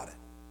forget about it.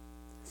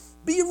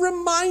 Be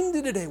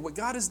reminded today what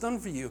God has done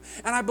for you.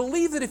 And I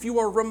believe that if you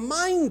are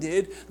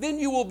reminded, then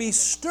you will be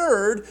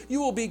stirred, you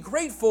will be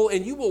grateful,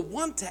 and you will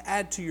want to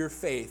add to your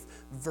faith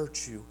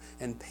virtue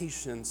and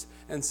patience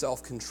and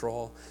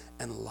self-control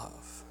and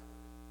love.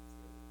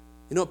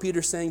 You know what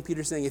Peter's saying?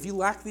 Peter's saying, if you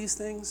lack these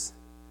things,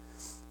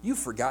 you've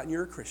forgotten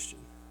you're a Christian.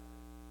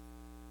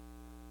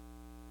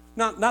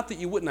 Not that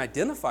you wouldn't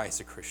identify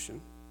as a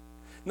Christian.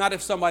 Not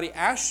if somebody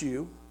asked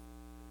you,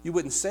 you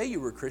wouldn't say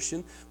you were a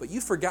Christian, but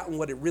you've forgotten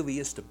what it really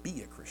is to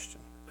be a Christian.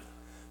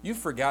 You've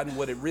forgotten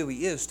what it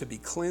really is to be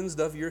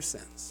cleansed of your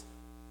sins.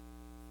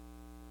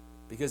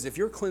 Because if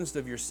you're cleansed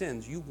of your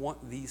sins, you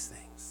want these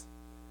things.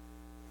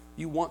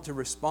 You want to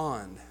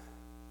respond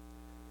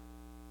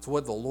to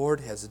what the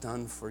Lord has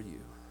done for you.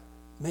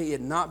 May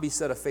it not be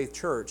said of Faith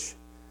Church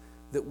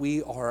that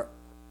we are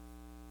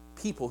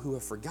people who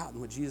have forgotten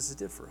what Jesus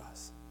did for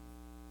us.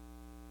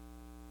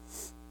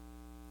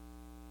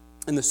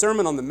 In the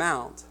Sermon on the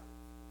Mount,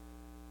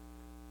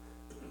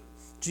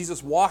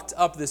 Jesus walked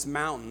up this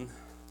mountain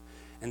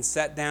and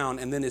sat down,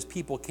 and then his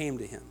people came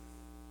to him.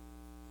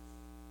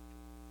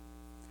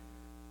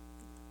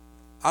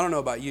 I don't know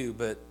about you,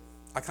 but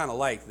I kind of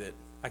like that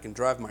I can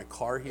drive my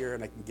car here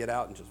and I can get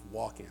out and just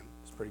walk in.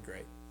 It's pretty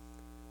great.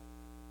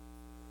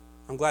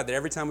 I'm glad that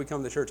every time we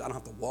come to church, I don't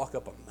have to walk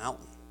up a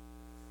mountain.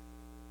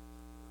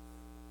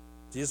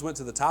 Jesus went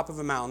to the top of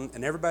a mountain,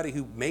 and everybody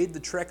who made the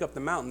trek up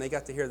the mountain, they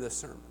got to hear this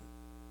sermon.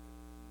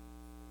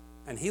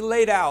 And he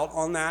laid out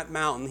on that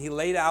mountain, he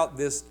laid out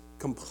this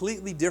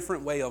completely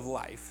different way of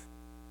life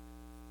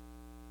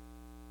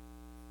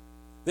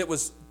that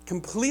was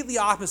completely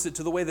opposite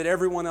to the way that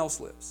everyone else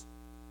lives.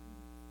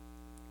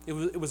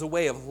 It was a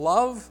way of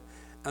love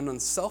and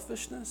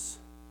unselfishness.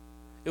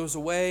 It was a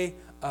way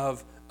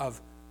of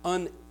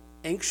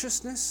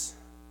unanxiousness.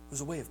 It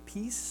was a way of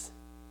peace.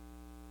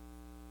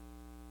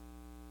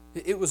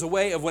 It was a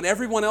way of when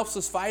everyone else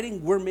is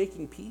fighting, we're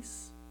making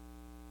peace.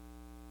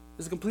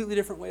 It's a completely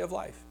different way of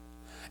life.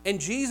 And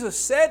Jesus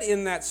said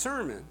in that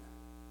sermon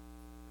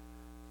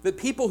that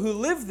people who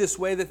live this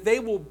way, that they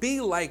will be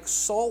like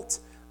salt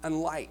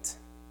and light.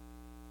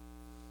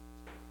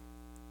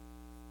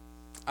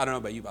 I don't know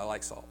about you, but I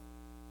like salt.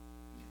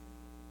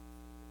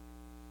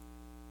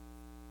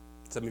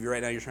 Some of you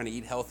right now, you're trying to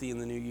eat healthy in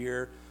the new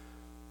year,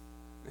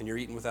 and you're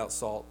eating without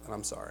salt, and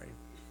I'm sorry.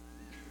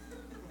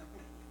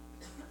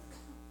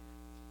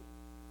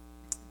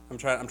 I'm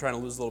trying to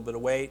lose a little bit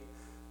of weight,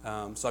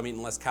 so I'm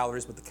eating less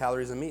calories, but the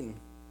calories I'm eating,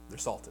 they're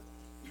salted.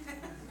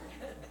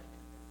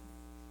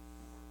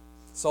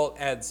 Salt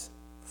adds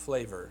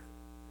flavor.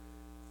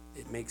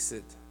 It makes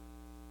it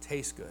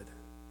taste good.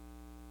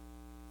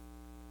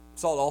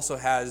 Salt also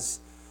has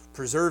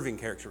preserving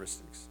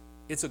characteristics.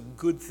 It's a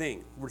good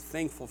thing. We're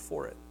thankful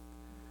for it.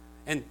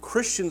 And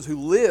Christians who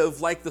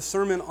live like the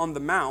Sermon on the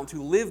Mount,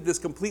 who live this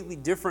completely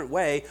different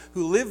way,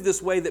 who live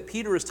this way that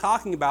Peter is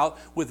talking about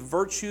with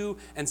virtue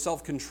and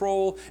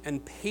self-control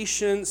and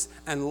patience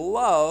and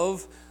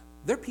love,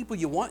 they're people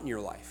you want in your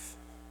life.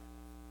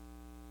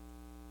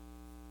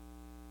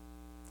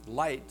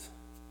 Light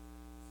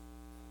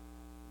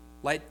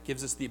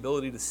gives us the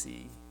ability to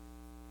see,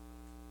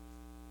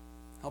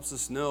 helps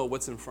us know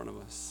what's in front of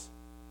us.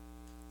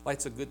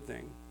 Light's a good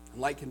thing,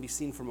 and light can be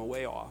seen from a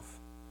way off.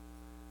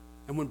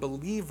 And when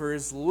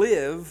believers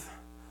live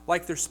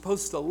like they're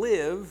supposed to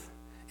live,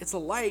 it's a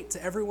light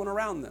to everyone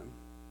around them.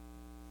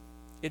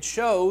 It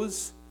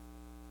shows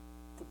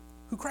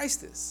who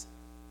Christ is.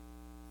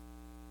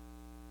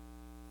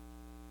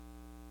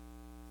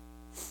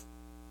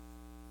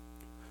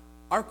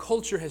 Our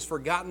culture has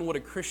forgotten what a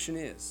Christian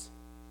is.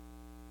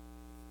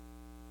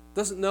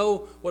 Doesn't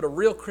know what a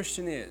real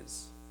Christian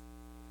is.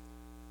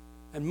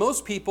 And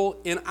most people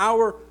in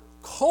our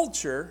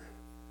culture,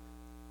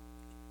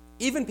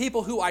 even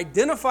people who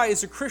identify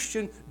as a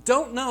Christian,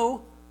 don't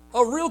know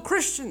a real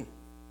Christian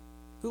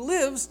who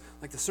lives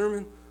like the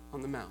Sermon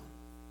on the Mount.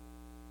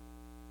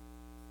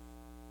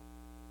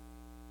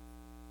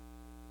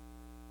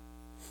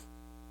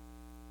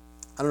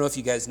 I don't know if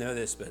you guys know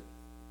this, but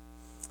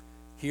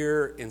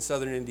here in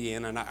southern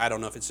Indiana, and I don't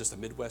know if it's just a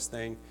Midwest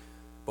thing,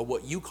 but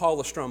what you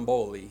call a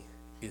stromboli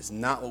is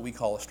not what we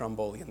call a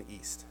stromboli in the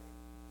East.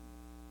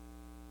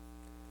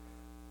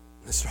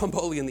 The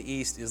stromboli in the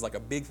East is like a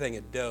big thing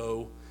of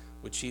dough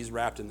with cheese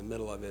wrapped in the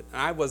middle of it.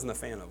 And I wasn't a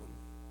fan of them.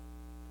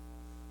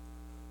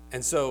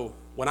 And so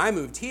when I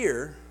moved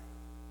here,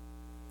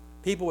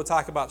 people would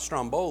talk about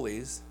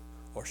strombolis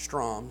or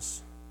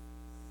stroms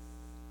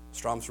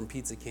from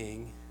Pizza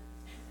King.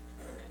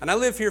 And I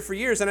lived here for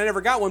years and I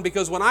never got one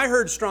because when I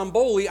heard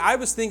stromboli, I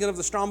was thinking of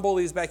the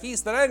strombolis back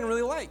east that I didn't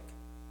really like.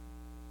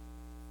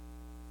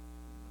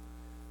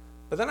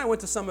 But then I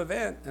went to some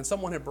event and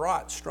someone had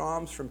brought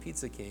stroms from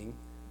Pizza King.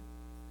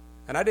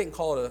 And I didn't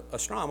call it a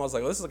strom. I was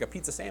like, well, this is like a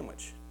pizza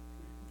sandwich.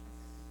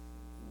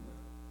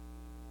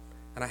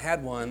 And I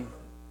had one,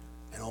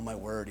 and oh my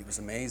word, it was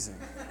amazing.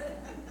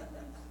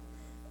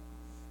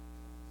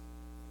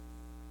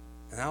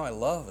 And now I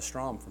love a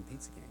strom from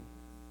Pizza King.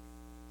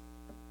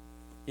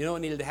 You know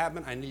what needed to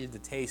happen? I needed to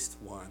taste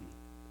one.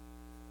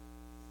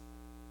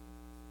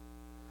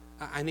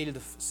 I needed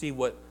to see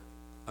what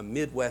a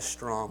Midwest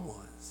strom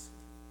was.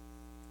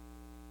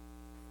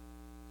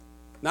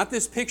 Not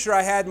this picture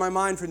I had in my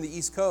mind from the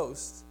East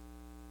Coast.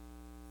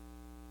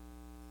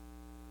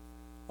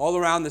 All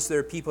around us, there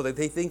are people that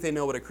they think they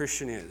know what a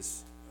Christian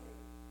is.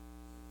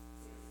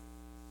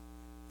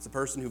 It's a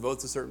person who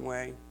votes a certain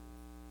way.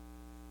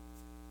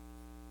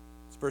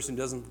 It's a person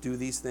who doesn't do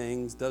these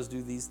things, does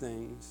do these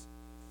things.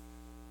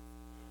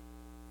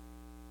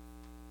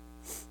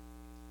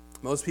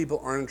 Most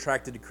people aren't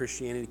attracted to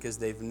Christianity because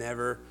they've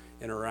never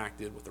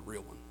interacted with the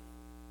real one.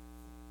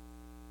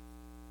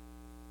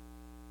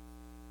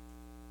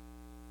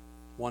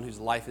 One whose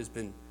life has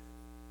been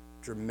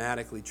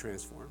dramatically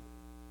transformed.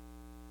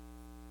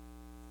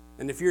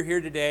 And if you're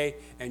here today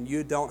and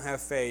you don't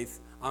have faith,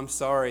 I'm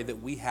sorry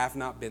that we have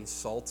not been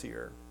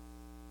saltier.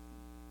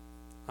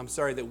 I'm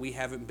sorry that we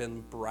haven't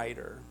been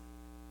brighter.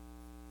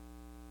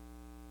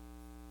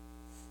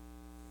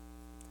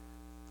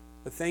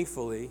 But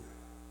thankfully,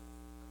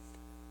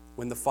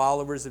 when the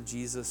followers of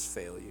Jesus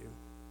fail you,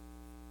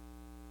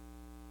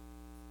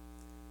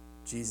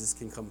 Jesus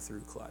can come through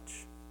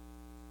clutch,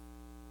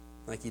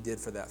 like he did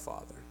for that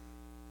father.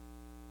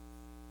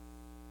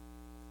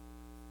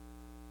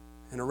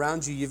 And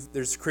around you,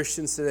 there's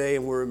Christians today,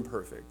 and we're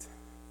imperfect.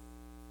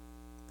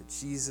 But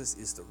Jesus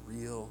is the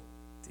real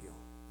deal.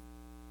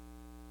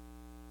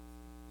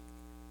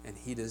 And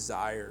he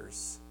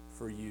desires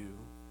for you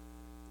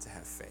to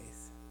have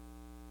faith.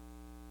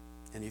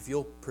 And if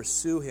you'll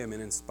pursue him,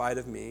 and in spite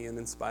of me and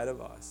in spite of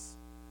us,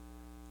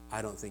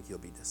 I don't think you'll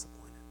be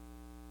disappointed.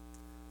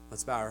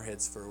 Let's bow our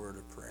heads for a word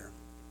of prayer.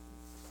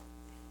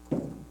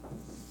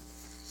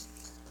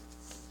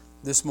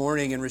 This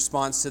morning, in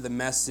response to the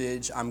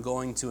message, I'm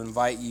going to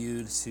invite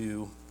you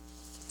to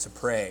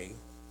pray.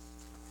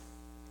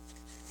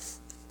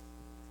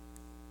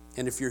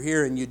 And if you're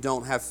here and you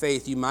don't have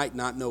faith, you might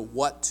not know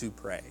what to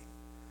pray.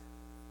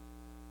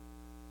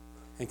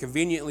 And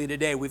conveniently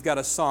today, we've got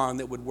a song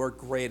that would work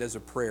great as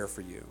a prayer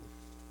for you.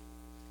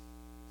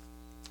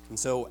 And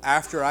so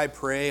after I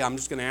pray, I'm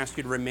just going to ask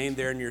you to remain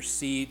there in your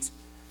seat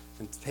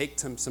and take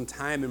some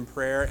time in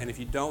prayer. And if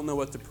you don't know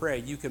what to pray,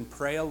 you can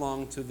pray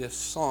along to this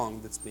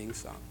song that's being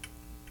sung.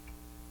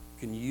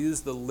 You can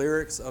use the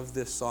lyrics of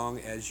this song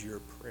as your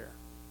prayer.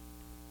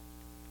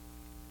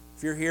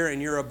 If you're here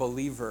and you're a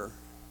believer,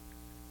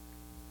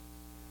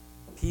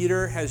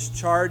 Peter has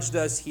charged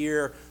us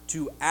here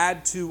to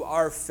add to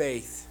our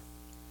faith.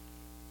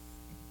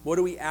 What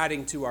are we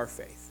adding to our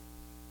faith?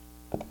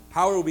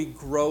 How are we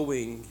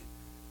growing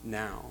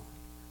now?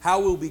 How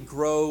will we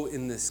grow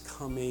in this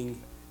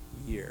coming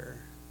year?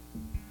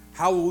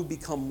 How will we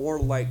become more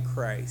like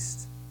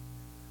Christ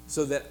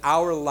so that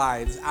our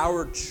lives,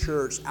 our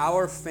church,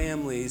 our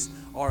families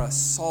are a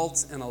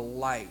salt and a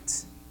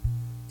light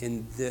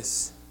in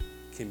this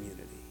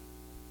community?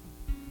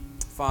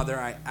 Father,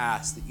 I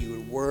ask that you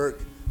would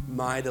work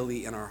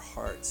mightily in our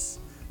hearts,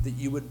 that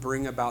you would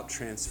bring about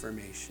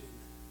transformation.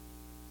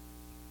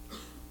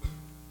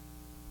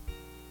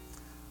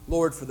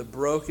 Lord, for the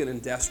broken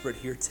and desperate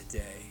here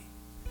today,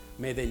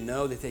 may they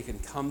know that they can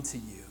come to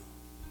you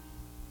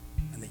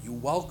and that you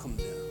welcome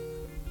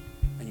them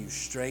and you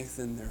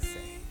strengthen their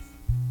faith.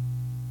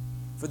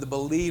 For the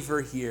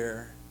believer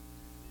here,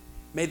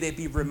 may they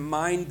be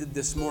reminded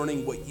this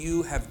morning what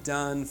you have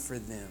done for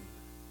them,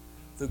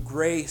 the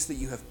grace that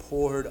you have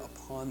poured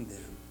upon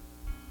them.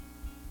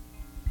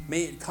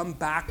 May it come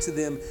back to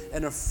them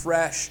in a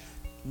fresh,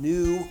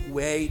 new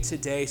way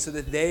today so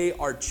that they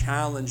are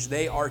challenged,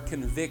 they are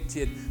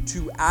convicted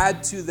to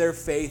add to their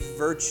faith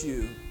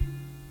virtue.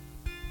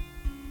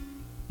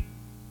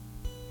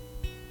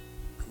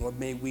 Lord,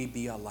 may we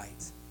be a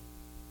light.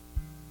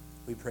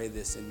 We pray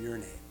this in your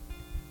name.